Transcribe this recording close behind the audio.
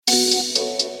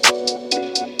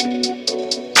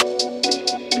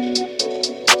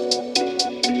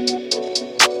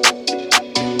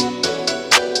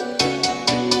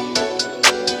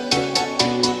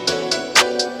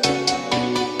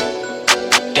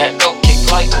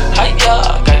like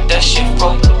Hyyah. Got that shit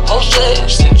from Jose,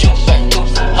 send you back to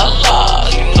Allah.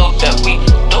 You know that we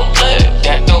don't play,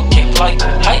 that don't kick like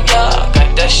Hyyah.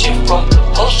 Got that shit from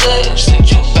Jose, send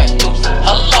you back to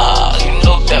Allah. You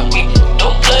know that we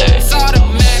don't play. It's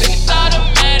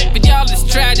automatic, but y'all is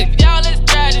tragic.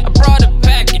 I brought a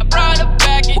packet,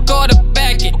 we're gonna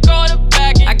back it.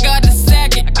 I got to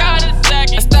sack it,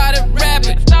 I started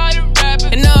rapping,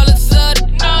 and all of a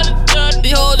sudden,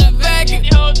 they hold it vacuum.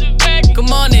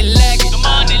 Come on and lack it,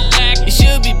 you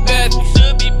should be better.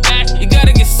 You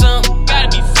gotta get something,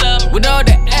 with all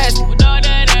that ass,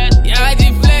 your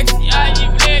IG flex,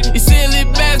 you silly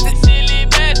bastard,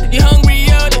 you hungry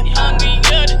other,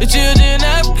 the children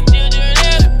after.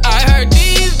 I heard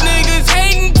these niggas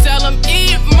hating, tell them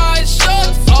eat my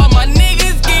shorts. All my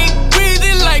niggas get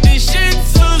greasy like this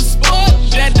shit's a sport.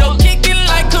 That dope kicking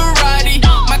like karate,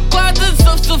 my closet's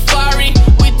a safari.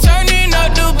 We turning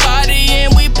up the body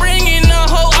and we bringing the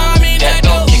whole army. That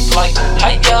don't kick like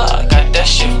Hyyah. Got that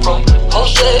shit from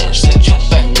Jose, send you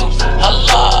back to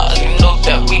Allah. You know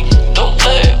that we don't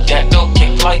play, that don't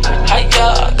kick like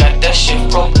Hyyah. Got that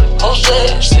shit from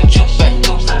Jose, send you back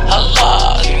to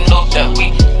Allah. You know that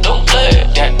we don't play,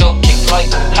 that don't kick like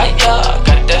Hyyah.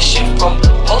 Got that shit from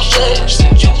Jose,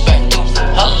 send you back to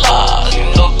Allah. You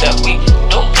know that we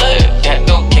don't play, that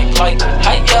don't kick like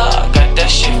Hyyah. Got that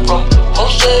shit from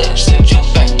Jose, send you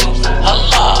back to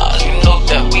Allah. You know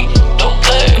that we don't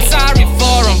play. I'm sorry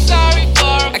for them,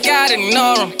 I gotta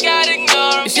ignore them.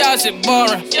 It's y'all shit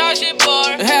boring,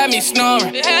 it had me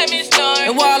snoring.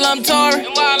 And while I'm touring,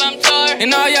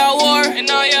 and all y'all war,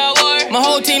 my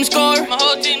whole team score,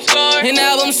 and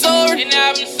album soared.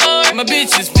 My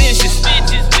bitch is vicious,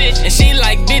 and she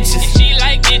like bitches,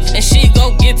 and she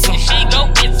go get some,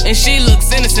 and she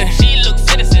looks innocent,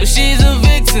 but she's a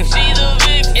vixen,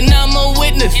 and I'm a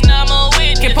witness.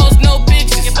 Can't post no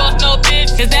pictures,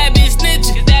 cause that bitch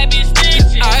snitching.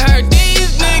 I heard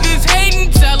these niggas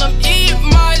hating, tell them eat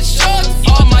my shorts.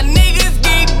 All my niggas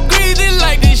get greasy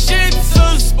like this shit's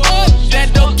a sport.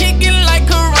 That dope kicking like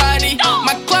karate,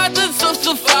 my closet's a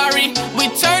safari. We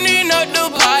turning up the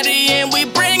body and we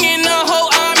bringing the whole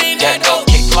army. That don't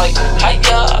kick like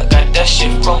Hyyah. Got that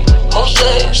shit from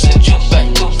Jose, send you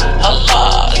back to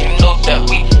Allah. You know that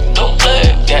we don't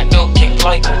play, that don't kick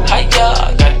like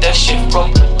Hyyah. Got that shit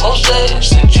from Jose,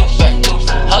 send you back to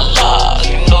Allah.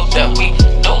 You know that we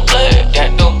don't play,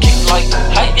 that don't kick like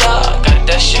Hyyah. Got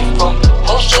that shit from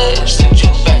Jose, send you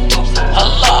back to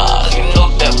Allah. You know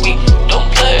that we don't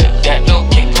play, that don't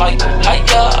kick like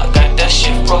Hyyah. Got that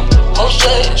shit from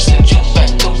Jose, send you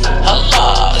back to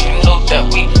Allah. You know that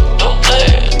we don't play.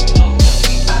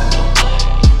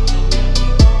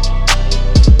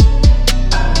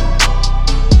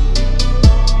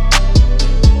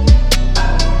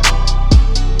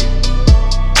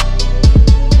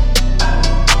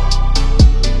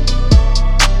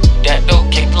 That don't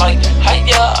kick like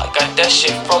Hyyah. Got that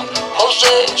shit from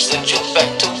Jose, send you back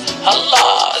to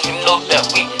Allah. You know that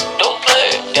we don't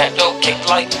play, that don't kick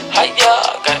like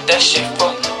Hyyah. Got that shit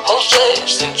from Jose,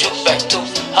 send you back to